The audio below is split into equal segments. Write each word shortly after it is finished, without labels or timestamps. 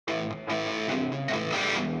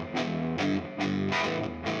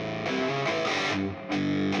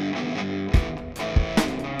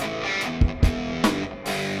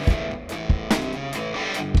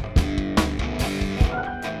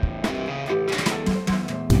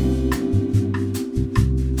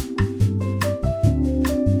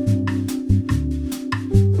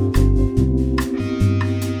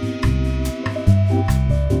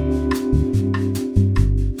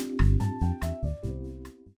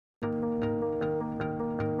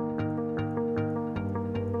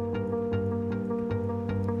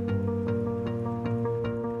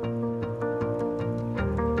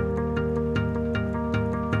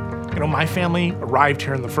know, my family arrived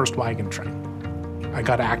here in the first wagon train. I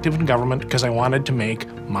got active in government because I wanted to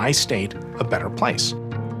make my state a better place.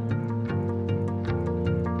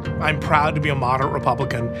 I'm proud to be a moderate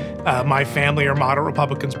Republican. My family are moderate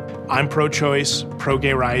Republicans. I'm pro-choice,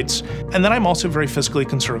 pro-gay rights, and then I'm also very fiscally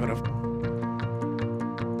conservative.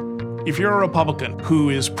 If you're a Republican who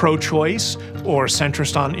is pro-choice or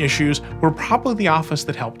centrist on issues, we're probably the office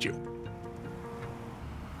that helped you.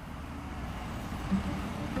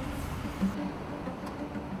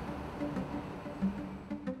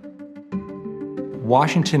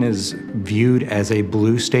 Washington is viewed as a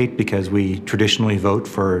blue state because we traditionally vote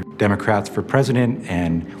for Democrats for president,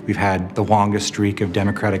 and we've had the longest streak of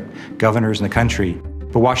Democratic governors in the country.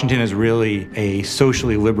 But Washington is really a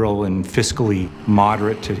socially liberal and fiscally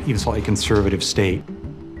moderate to even slightly conservative state.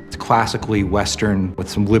 It's classically Western with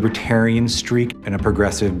some libertarian streak and a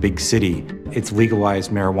progressive big city. It's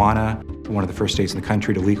legalized marijuana, one of the first states in the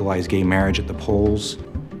country to legalize gay marriage at the polls.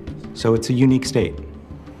 So it's a unique state.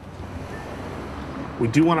 We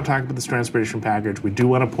do want to talk about this transportation package. We do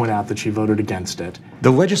want to point out that she voted against it. The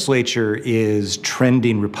legislature is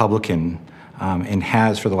trending Republican and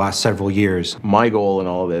has for the last several years. My goal in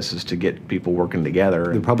all of this is to get people working together.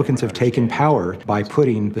 The Republicans have taken power by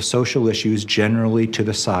putting the social issues generally to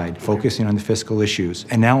the side, focusing on the fiscal issues.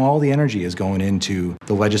 And now all the energy is going into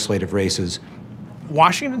the legislative races.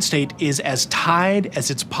 Washington State is as tied as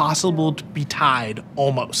it's possible to be tied,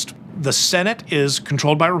 almost. The Senate is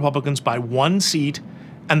controlled by Republicans by 1 seat,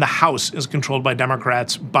 and the House is controlled by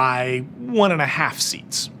Democrats by 1.5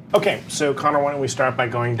 seats. Okay, so Connor, why don't we start by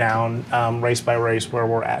going down race by race where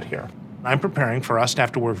we're at here. I'm preparing for us to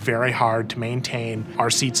have to work very hard to maintain our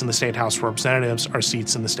seats in the State House of Representatives, our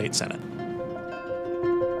seats in the State Senate.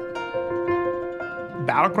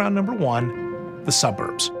 Battleground number 1, the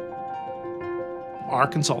suburbs. Our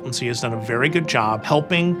consultancy has done a very good job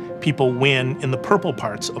helping people win in the purple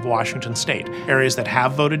parts of Washington State. Areas that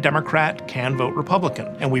have voted Democrat can vote Republican.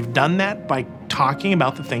 And we've done that by talking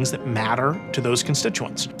about the things that matter to those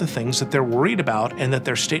constituents, the things that they're worried about and that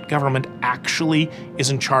their state government actually is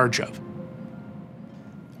in charge of.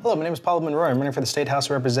 Hello, my name is Paul Monroy. I'm running for the State House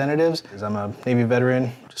of Representatives. I'm a Navy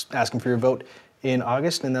veteran, just asking for your vote in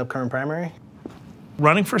August in the upcoming primary.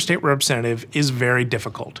 Running for state representative is very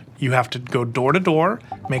difficult. You have to go door to door,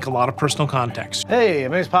 make a lot of personal contacts. Hey,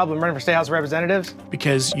 my name is Pablo. I'm running for State House of Representatives.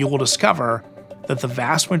 Because you will discover that the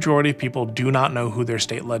vast majority of people do not know who their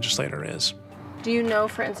state legislator is. Do you know,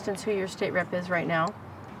 for instance, who your state rep is right now?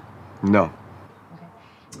 No.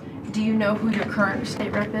 Okay. Do you know who your current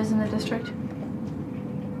state rep is in the district?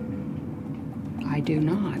 I do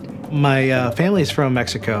not. My family is from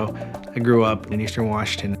Mexico. I grew up in Eastern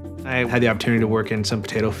Washington. I had the opportunity to work in some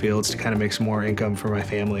potato fields to kind of make some more income for my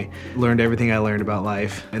family. Learned everything I learned about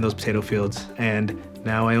life in those potato fields, and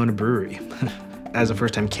now I own a brewery. As a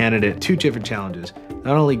first-time candidate, 2 different challenges.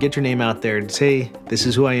 Not only get your name out there and say, this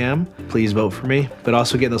is who I am, please vote for me, but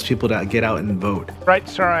also get those people to get out and vote. Right,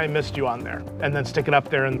 sorry I missed you on there. And then stick it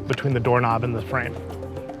up there in between the doorknob and the frame.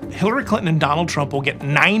 Hillary Clinton and Donald Trump will get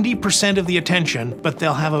 90% of the attention, but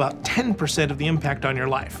they'll have about 10% of the impact on your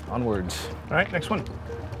life. Onwards. All right, next one.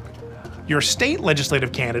 Your state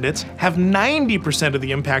legislative candidates have 90% of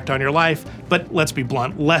the impact on your life, but let's be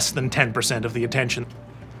blunt, less than 10% of the attention.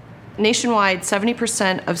 Nationwide,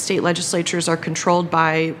 70% of state legislatures are controlled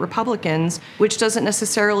by Republicans, which doesn't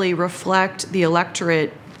necessarily reflect the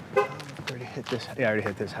electorate. I already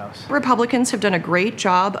hit this house. Republicans have done a great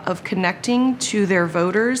job of connecting to their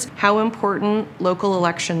voters how important local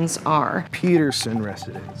elections are. Peterson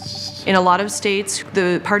residents. In a lot of states,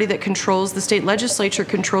 the party that controls the state legislature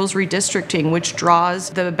controls redistricting, which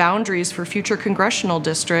draws the boundaries for future congressional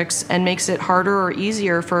districts and makes it harder or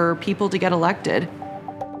easier for people to get elected.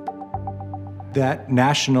 That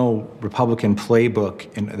national Republican playbook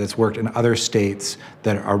that's worked in other states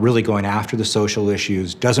that are really going after the social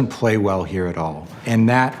issues doesn't play well here at all. And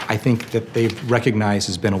that, I think, that they've recognized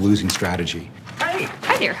has been a losing strategy. Hey!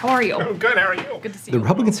 Hi there, how are you? Oh, good, how are you? Good to see The you.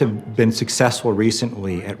 Republicans have been successful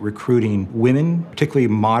recently at recruiting women, particularly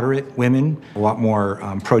moderate women, a lot more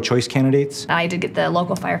pro-choice candidates. I did get the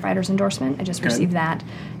local firefighters endorsement. I just received that.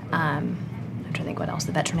 I'm trying to think what else,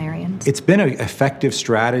 the veterinarians. It's been an effective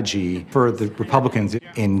strategy for the Republicans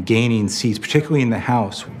in gaining seats, particularly in the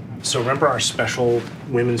House. So remember our special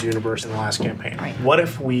women's universe in the last campaign? Right. What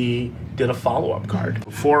if we did a follow-up card?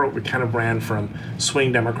 Before we kind of ran from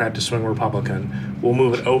swing Democrat to swing Republican. We'll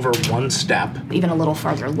move it over 1 step. Even a little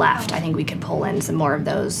farther left, I think we could pull in some more of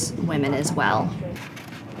those women as well.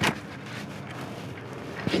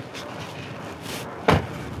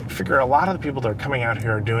 I figure a lot of the people that are coming out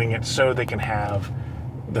here are doing it so they can have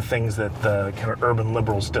the things that the kind of urban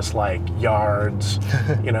liberals dislike, yards,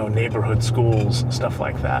 neighborhood schools, stuff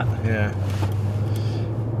like that. Yeah.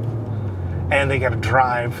 And they got to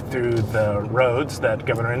drive through the roads that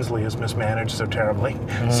Governor Inslee has mismanaged so terribly.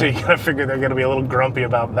 So you got to figure they're going to be a little grumpy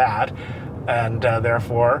about that, and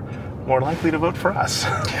therefore more likely to vote for us.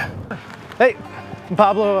 Hey, I'm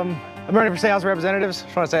Pablo. I'm running for State House of Representatives.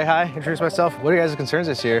 Just want to say hi, introduce myself. What are your guys' concerns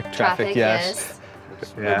this year? Traffic, yes.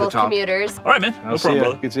 Yeah. We're both commuters. All right, man. No problem,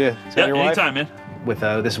 brother. Good to see you. Yeah, anytime, man. With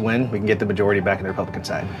this win, we can get the majority back in the Republican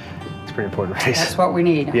side. It's a pretty important race. That's what we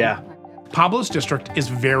need. Yeah. Pablo's district is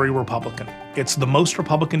very Republican. It's the most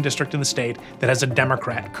Republican district in the state that has a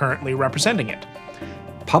Democrat currently representing it.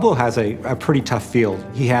 Pablo has a pretty tough field.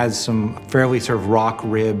 He has some fairly sort of rock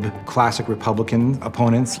rib, classic Republican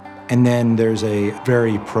opponents, and then there's a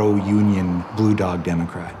very pro-union blue dog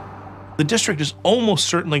Democrat. The district is almost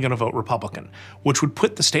certainly going to vote Republican, which would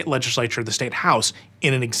put the state legislature, the state house,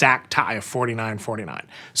 in an exact tie of 49-49.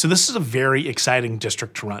 So this is a very exciting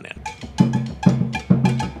district to run in.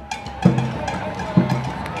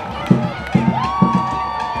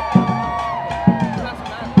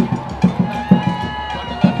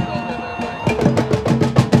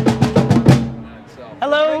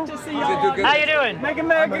 How you doing? Make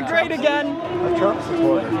America great again. A Trump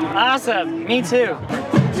supporter. Awesome. Me too.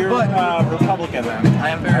 You're Republican then. I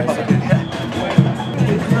am very Republican.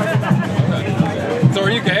 So are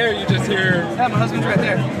you gay or are you just here? Yeah, my husband's right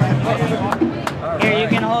there. Here, you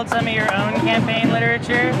can hold some of your own campaign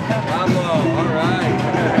literature. Pablo, all right.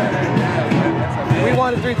 We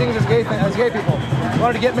wanted three things as gay people. We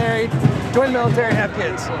wanted to get married, join the military, and have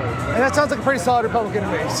kids. And that sounds like a pretty solid Republican to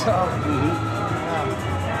me. So.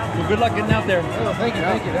 Well, good luck getting out there. Oh, thank you,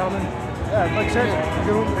 gentlemen. Yeah, like seriously,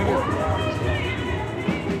 good one. Thank you.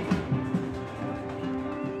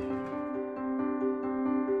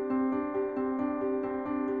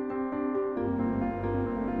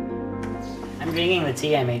 I'm drinking the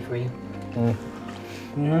tea I made for you.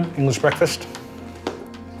 English breakfast.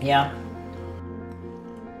 Yeah.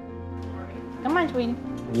 Come on, Tweety.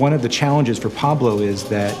 One of the challenges for Pablo is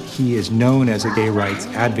that he is known as a gay rights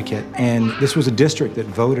advocate, and this was a district that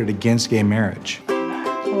voted against gay marriage.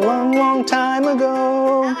 Long, long time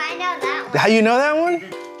ago. Oh, I know that one. How you know that one?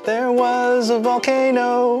 There was a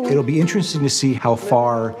volcano. It'll be interesting to see how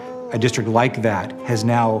far a district like that has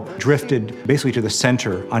now drifted basically to the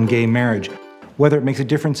center on gay marriage, whether it makes a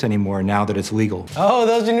difference anymore now that it's legal. Oh,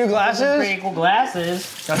 those are new glasses? Pretty cool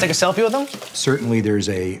glasses. Can I take a selfie with them? Certainly there's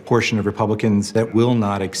a portion of Republicans that will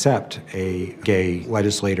not accept a gay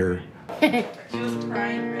legislator.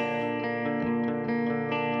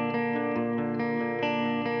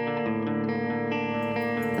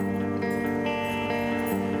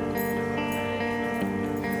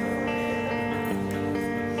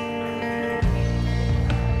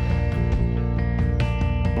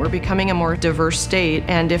 We're becoming a more diverse state,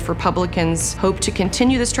 and if Republicans hope to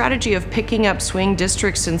continue the strategy of picking up swing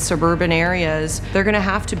districts in suburban areas, they're going to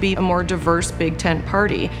have to be a more diverse big tent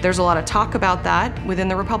party. There's a lot of talk about that within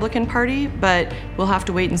the Republican Party, but we'll have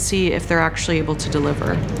to wait and see if they're actually able to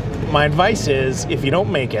deliver. My advice is, if you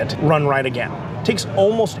don't make it, run right again. It takes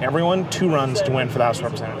almost everyone 2 runs to win for the House of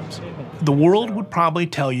Representatives. The world would probably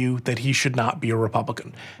tell you that he should not be a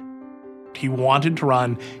Republican. He wanted to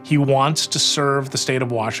run. He wants to serve the state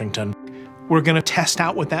of Washington. We're going to test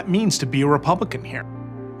out what that means to be a Republican here.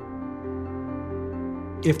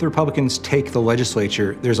 If the Republicans take the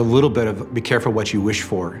legislature, there's a little bit of be careful what you wish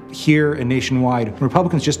for. Here and nationwide, when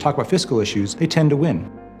Republicans just talk about fiscal issues, they tend to win.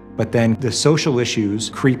 But then the social issues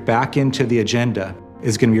creep back into the agenda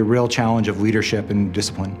is going to be a real challenge of leadership and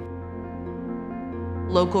discipline.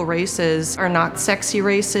 Local races are not sexy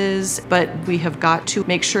races, but we have got to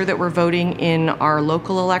make sure that we're voting in our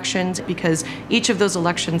local elections because each of those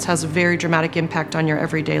elections has a very dramatic impact on your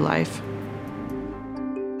everyday life.